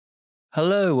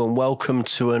Hello and welcome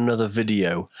to another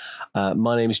video.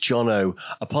 My name is Jono.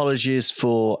 Apologies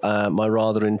for my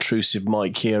rather intrusive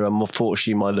mic here.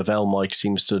 Unfortunately, my Lavelle mic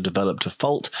seems to have developed a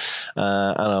fault,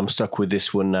 and I'm stuck with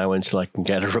this one now until I can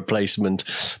get a replacement.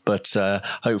 But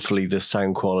hopefully the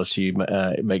sound quality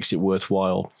makes it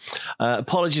worthwhile.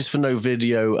 Apologies for no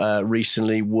video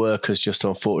recently. Work has just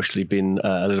unfortunately been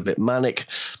a little bit manic,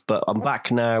 but I'm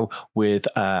back now with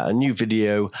a new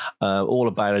video all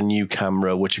about a new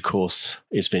camera, which of course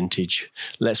is vintage.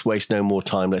 Let's waste no more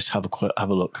time. Let's have a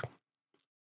look.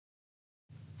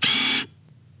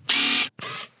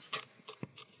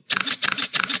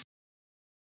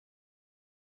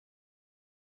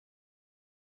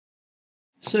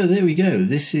 So there we go.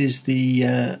 This is the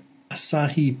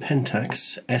Asahi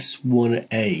Pentax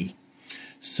S1a.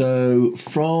 So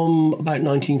from about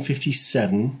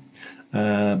 1957,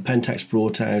 Pentax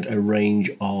brought out a range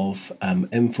of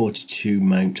M42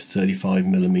 mount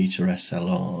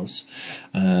 35mm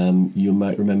SLRs. You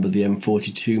might remember the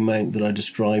M42 mount that I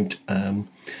described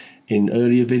in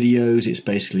earlier videos. It's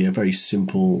basically a very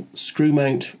simple screw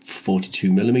mount,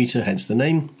 42mm, hence the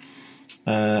name,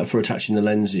 for attaching the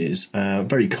lenses.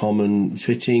 Very common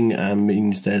fitting and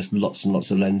means there's lots and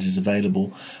lots of lenses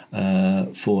available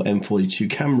for M42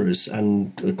 cameras,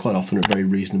 and quite often at very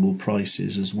reasonable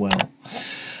prices as well.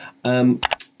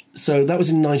 So that was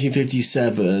in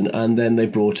 1957, and then they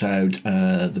brought out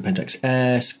the Pentax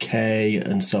S, K,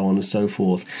 and so on and so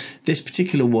forth. This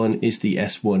particular one is the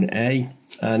S1a,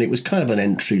 and it was kind of an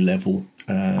entry-level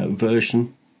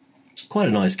version. Quite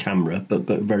a nice camera, but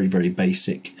very, very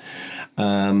basic,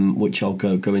 which I'll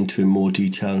go into in more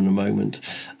detail in a moment.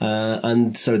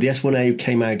 And so the S1a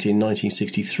came out in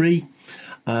 1963.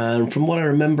 And from what I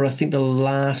remember, I think the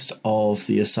last of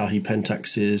the Asahi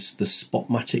Pentaxes, the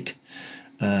Spotmatic,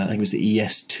 I think it was the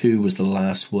ES2 was the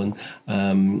last one.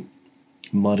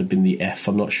 Might have been the F,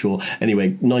 I'm not sure. Anyway,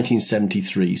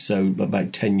 1973, so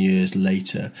about 10 years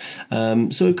later.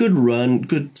 So a good run,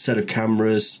 good set of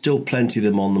cameras, still plenty of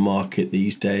them on the market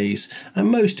these days, and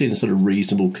most in sort of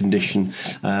reasonable condition.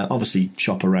 Obviously,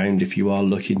 shop around if you are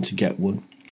looking to get one.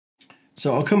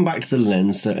 So I'll come back to the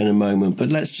lens in a moment, but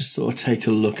let's just sort of take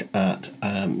a look at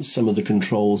some of the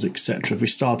controls, etc. If we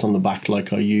start on the back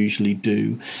like I usually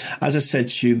do. As I said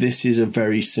to you, this is a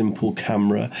very simple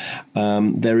camera.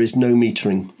 There is no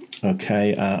metering.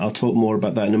 Okay, I'll talk more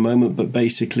about that in a moment, but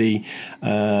basically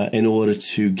in order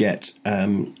to get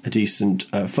a decent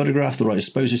photograph, the right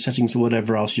exposure settings or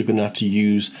whatever else, you're going to have to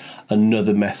use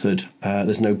another method.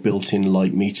 There's no built-in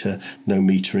light meter, no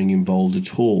metering involved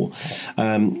at all.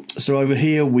 So over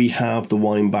here we have the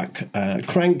wind back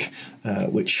crank,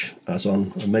 which, as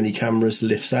on many cameras,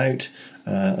 lifts out,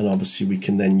 and obviously we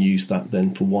can then use that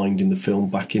then for winding the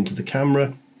film back into the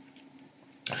camera.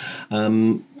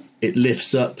 It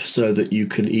lifts up so that you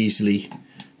can easily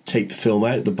take the film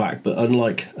out the back, but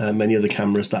unlike many other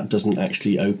cameras, that doesn't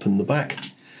actually open the back.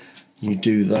 You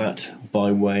do that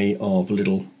by way of a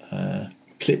little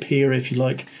clip here, if you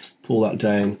like. Pull that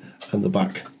down and the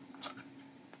back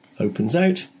opens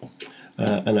out.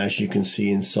 And as you can see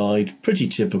inside, pretty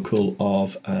typical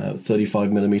of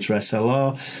 35mm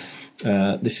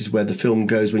SLR. This is where the film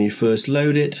goes when you first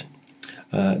load it.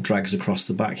 Drags across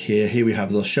the back here. Here we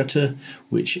have the shutter,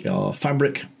 which are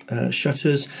fabric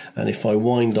shutters, and if I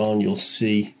wind on, you'll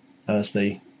see as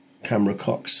the camera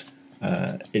cocks,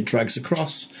 it drags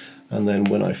across, and then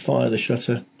when I fire the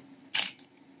shutter,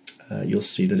 you'll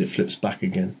see that it flips back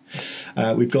again.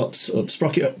 We've got a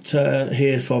sprocket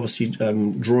here for obviously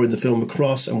drawing the film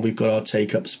across, and we've got our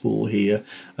take-up spool here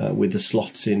with the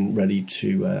slots in ready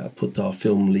to put our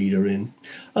film leader in.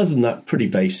 Other than that, pretty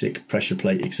basic, pressure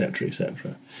plate, etc,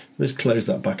 etc. Let's close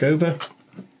that back over.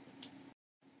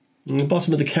 On the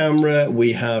bottom of the camera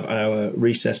we have our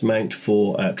recessed mount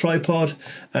for tripod,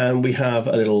 and we have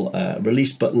a little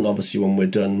release button. Obviously when we're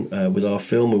done with our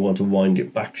film, we want to wind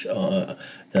it back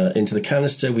into the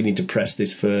canister. We need to press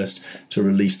this first to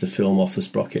release the film off the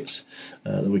sprockets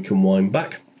that we can wind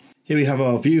back. Here we have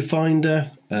our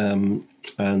viewfinder,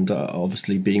 and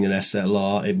obviously being an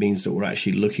SLR, it means that we're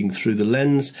actually looking through the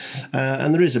lens,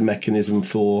 and there is a mechanism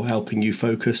for helping you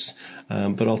focus,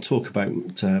 but I'll talk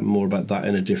about more about that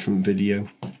in a different video.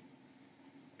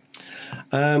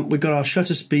 We've got our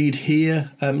shutter speed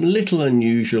here, little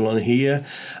unusual on here,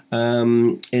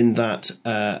 in that,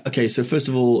 okay, so first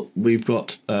of all, we've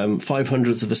got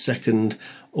 5/100th of a second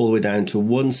all the way down to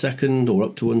 1 second, or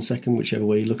up to 1 second, whichever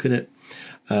way you look at it.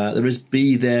 There is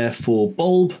B there for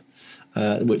bulb,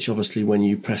 which obviously when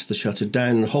you press the shutter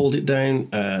down and hold it down,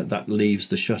 that leaves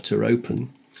the shutter open.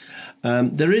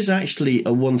 There is actually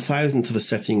a 1/1000th of a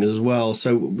setting as well,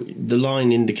 so the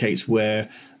line indicates where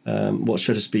what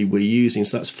shutter speed we're using.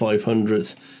 So that's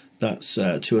 500th, that's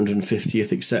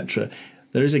 250th, etc.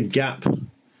 There is a gap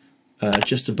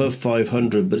just above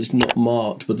 500, but it's not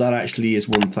marked, but that actually is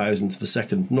 1,000th of a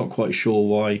second. Not quite sure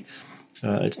why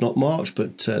it's not marked,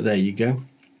 but there you go.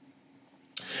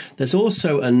 There's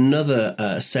also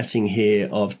another setting here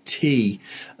of T,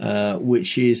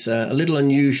 which is a little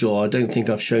unusual. I don't think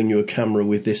I've shown you a camera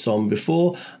with this on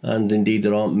before, and indeed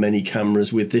there aren't many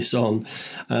cameras with this on.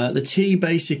 The T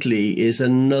basically is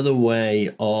another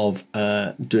way of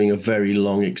doing a very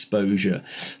long exposure.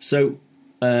 So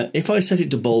if I set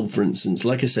it to bulb, for instance,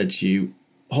 like I said to you,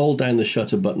 hold down the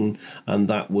shutter button and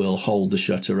that will hold the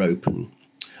shutter open.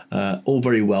 All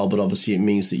very well, but obviously it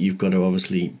means that you've got to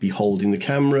obviously be holding the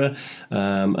camera,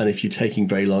 and if you're taking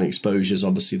very long exposures,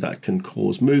 obviously that can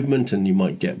cause movement and you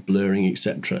might get blurring,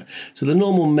 etc. So the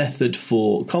normal method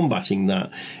for combating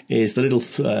that is the little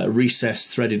recessed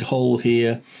threaded hole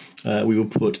here. We will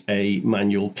put a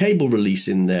manual cable release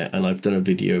in there, and I've done a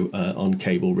video on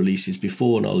cable releases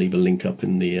before, and I'll leave a link up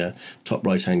in the top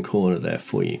right hand corner there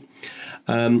for you.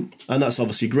 And that's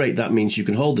obviously great. That means you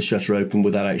can hold the shutter open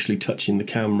without actually touching the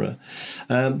camera.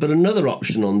 But another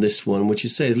option on this one, which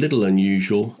is, say, is a little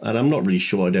unusual, and I'm not really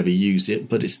sure I'd ever use it,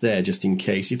 but it's there just in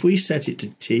case. If we set it to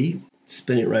T,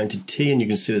 spin it around to T, and you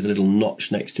can see there's a little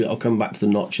notch next to it. I'll come back to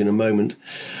the notch in a moment.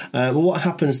 But what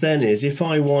happens then is if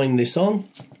I wind this on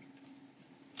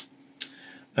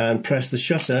and press the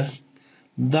shutter,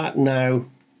 that now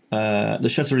the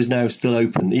shutter is now still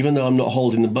open. Even though I'm not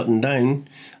holding the button down,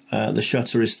 the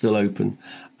shutter is still open.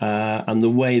 And the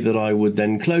way that I would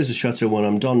then close the shutter when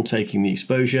I'm done taking the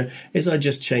exposure is I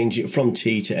just change it from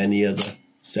T to any other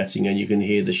setting, and you can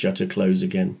hear the shutter close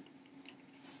again.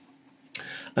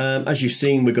 As you've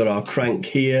seen, we've got our crank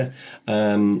here,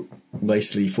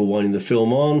 basically for winding the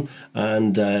film on,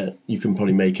 and you can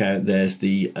probably make out there's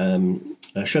the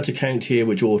shutter count here,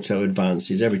 which auto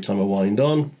advances every time I wind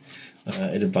on.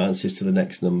 It advances to the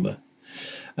next number.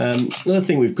 Another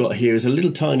thing we've got here is a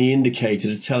little tiny indicator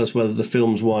to tell us whether the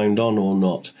film's wound on or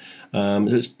not.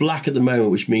 It's black at the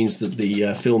moment, which means that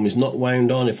the film is not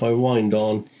wound on. If I wind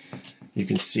on, you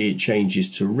can see it changes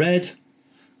to red,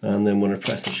 and then when I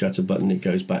press the shutter button, it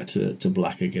goes back to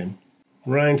black again.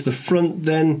 Round to the front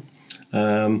then.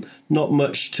 Not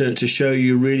much to show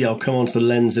you really. I'll come on to the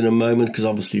lens in a moment, because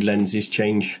obviously lenses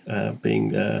change.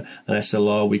 Being an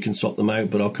SLR, we can swap them out,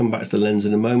 but I'll come back to the lens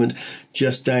in a moment.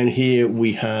 Just down here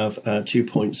we have 2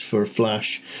 points for a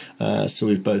flash, so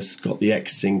we've both got the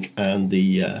X-Sync and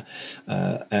the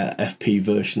FP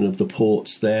version of the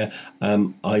ports there.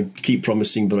 I keep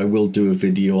promising, but I will do a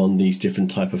video on these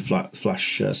different type of flash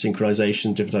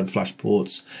synchronization, different type of flash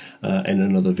ports in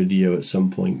another video at some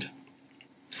point.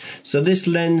 So this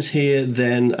lens here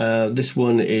then, this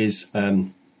one is auto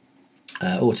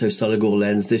Sulligor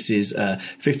lens. This is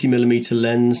 50mm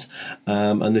lens,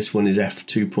 and this one is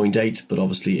f2.8, but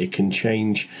obviously it can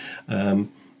change.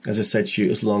 As I said to you,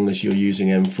 as long as you're using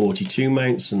M42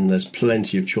 mounts, and there's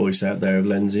plenty of choice out there of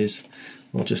lenses.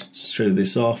 I'll just screw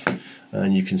this off,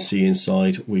 and you can see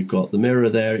inside we've got the mirror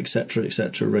there, etc.,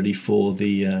 etc., ready for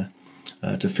the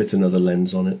to fit another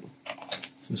lens on it.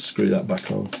 So screw that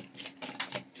back on.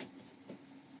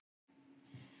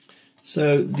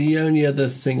 So the only other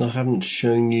thing I haven't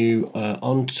shown you,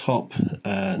 on top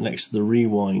next to the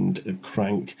rewind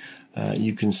crank,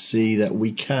 you can see that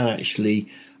we can actually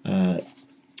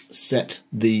set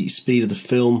the speed of the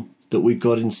film that we've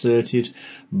got inserted,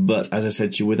 but as I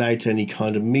said to you, without any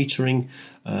kind of metering.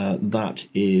 That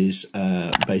is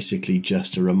basically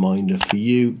just a reminder for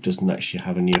you. It doesn't actually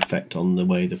have any effect on the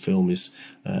way the film is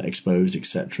exposed,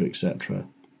 etc., etc.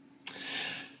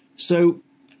 So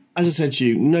as I said to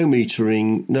you, no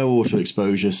metering, no auto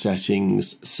exposure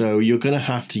settings, so you're going to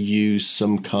have to use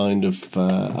some kind of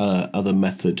other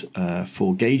method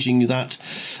for gauging that,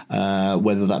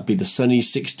 whether that be the Sunny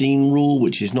 16 rule,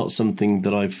 which is not something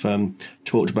that I've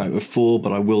talked about before,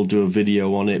 but I will do a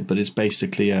video on it. But it's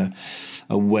basically a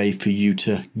way for you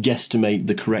to guesstimate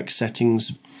the correct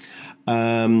settings.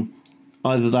 Either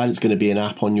that, it's going to be an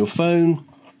app on your phone,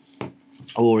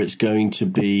 or it's going to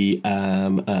be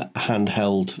a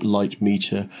handheld light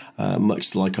meter,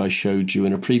 much like I showed you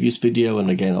in a previous video, and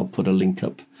again I'll put a link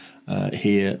up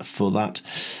here for that.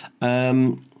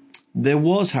 There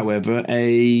was, however,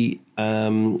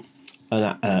 an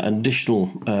additional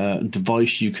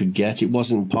device you could get. It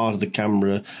wasn't part of the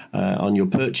camera on your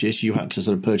purchase. You had to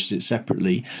sort of purchase it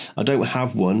separately. I don't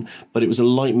have one, but it was a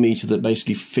light meter that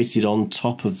basically fitted on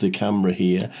top of the camera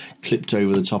here, clipped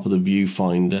over the top of the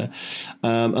viewfinder,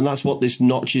 and that's what this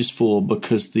notch is for,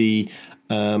 because the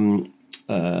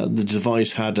the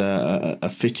device had a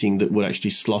fitting that would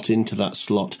actually slot into that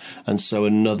slot, and so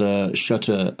another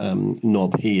shutter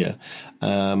knob here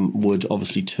would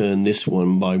obviously turn this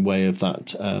one by way of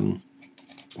that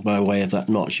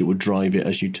notch. It would drive it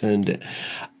as you turned it.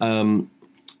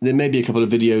 There may be a couple of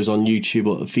videos on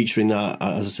YouTube featuring that.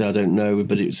 As I say, I don't know,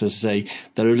 but it's, as I say,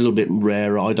 they're a little bit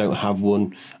rarer. I don't have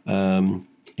one.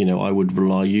 You know, I would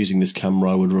rely, using this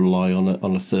camera, I would rely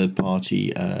on a third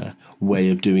party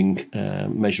way of doing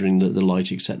measuring the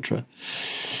light, etc.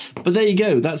 But there you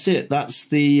go. That's it. That's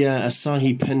the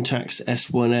Asahi Pentax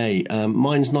S1a.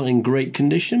 Mine's not in great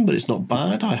condition, but it's not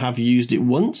bad. I have used it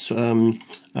once,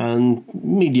 and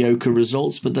mediocre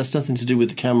results, but that's nothing to do with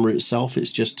the camera itself.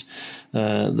 It's just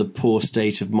the poor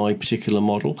state of my particular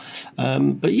model.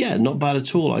 But yeah, not bad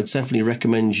at all. I'd definitely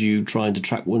recommend you trying to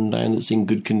track one down that's in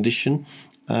good condition,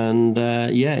 and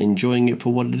yeah, enjoying it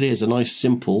for what it is, a nice,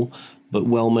 simple but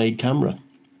well-made camera.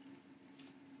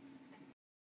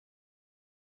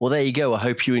 Well, there you go. I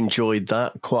hope you enjoyed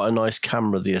that. Quite a nice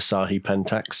camera, the Asahi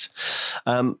Pentax.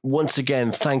 Once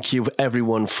again, thank you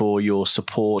everyone for your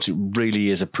support. It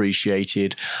really is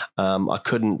appreciated. I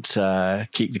couldn't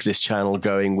keep this channel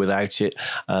going without it,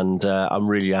 and I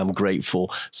really am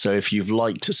grateful. So if you've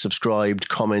liked, subscribed,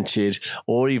 commented,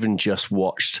 or even just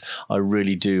watched, I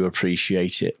really do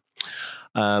appreciate it.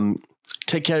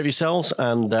 Take care of yourselves,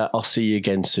 and I'll see you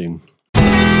again soon.